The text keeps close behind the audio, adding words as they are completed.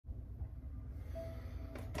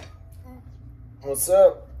What's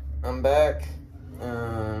up? I'm back.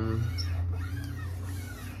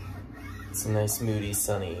 It's a nice, moody,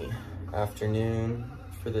 sunny afternoon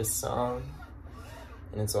for this song,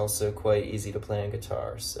 and it's also quite easy to play on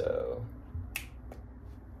guitar, so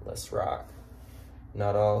let's rock.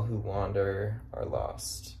 Not all who wander are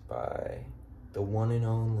lost by the one and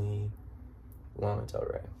only Lana Del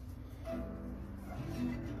Rey.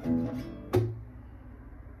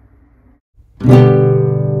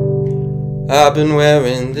 I've been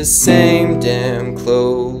wearing the same damn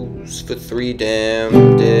clothes for 3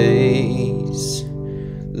 damn days.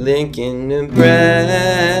 Lincoln,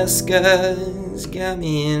 Nebraska's got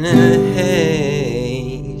me in a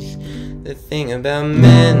haze. The thing about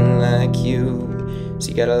men like you is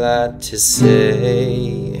you got a lot to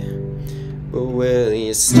say, but will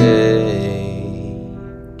you stay?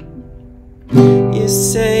 You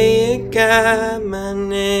say you got my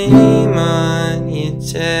name on your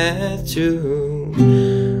tattoo,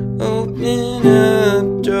 open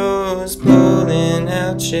up doors, pulling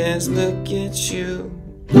out chairs, look at you.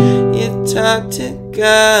 You talk to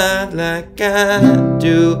God like I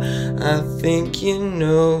do. I think you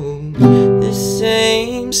know the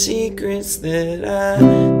same secrets that I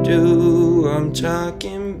do. I'm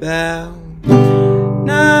talking about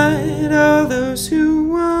not all those who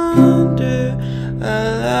wander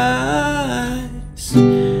are lost.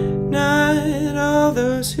 Not all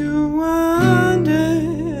those who wander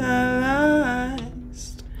are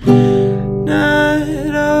lost.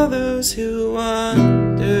 Not all those who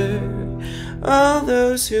wander. All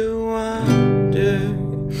those who wander.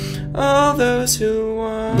 All those who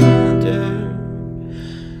wander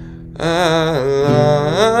are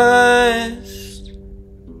lost.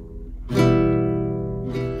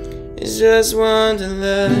 It's just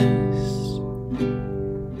wanderlust.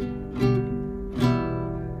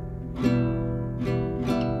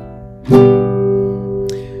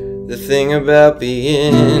 The thing about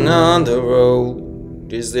being on the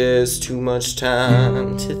road is there's too much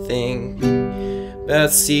time to think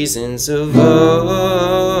about seasons of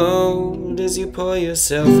old as you pour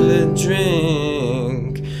yourself a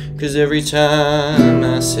drink. 'Cause every time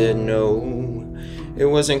I said no, it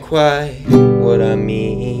wasn't quite what I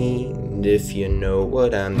mean, if you know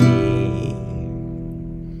what I mean.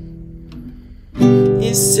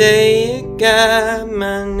 You say you got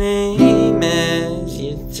my name as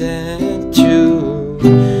your tattoo,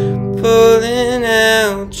 pulling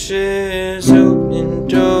out chairs, opening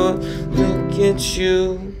doors, look at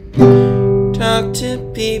you. Talk to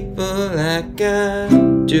people like I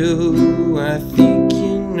do. I think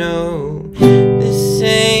you know the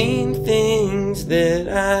same things that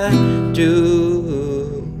I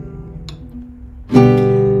do.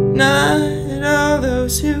 Not all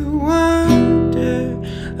those who wander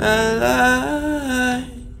are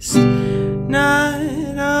lost.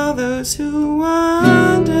 Not all those who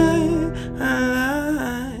wander are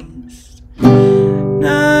lost.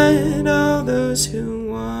 Not all those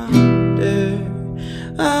who wander.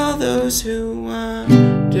 All those who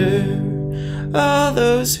wander. All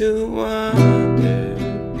those who wander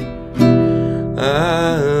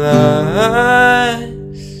are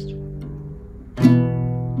lost.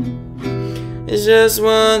 It's just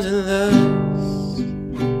wanderlust.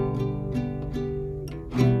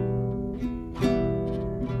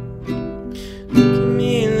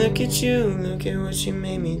 Look at you, look at what you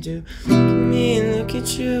made me do. Look at me and look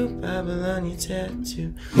at you, Bible on your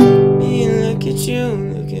tattoo. Look at me and look at you,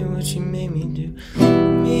 look at what you made me do. Look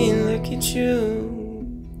at me and look at you.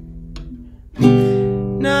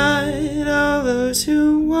 Not all those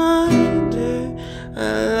who wander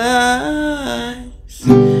are lost.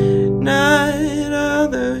 Not all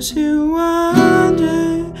those who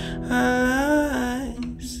wander are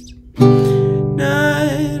lost.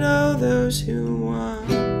 Not all those who wander.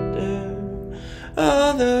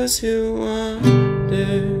 All those who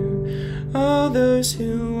wander. All those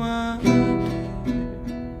who wander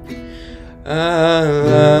are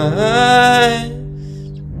lost.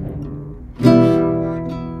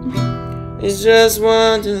 It's just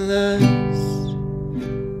wanderlust.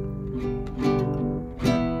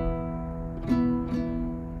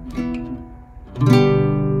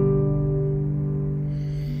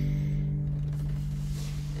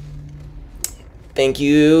 Thank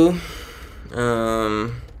you.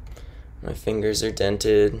 My fingers are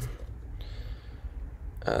dented.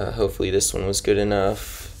 Hopefully this one was good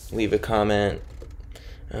enough. Leave a comment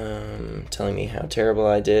telling me how terrible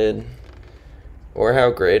I did or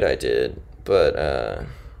how great I did, but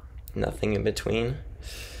nothing in between.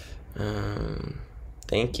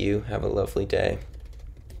 Thank you. Have a lovely day.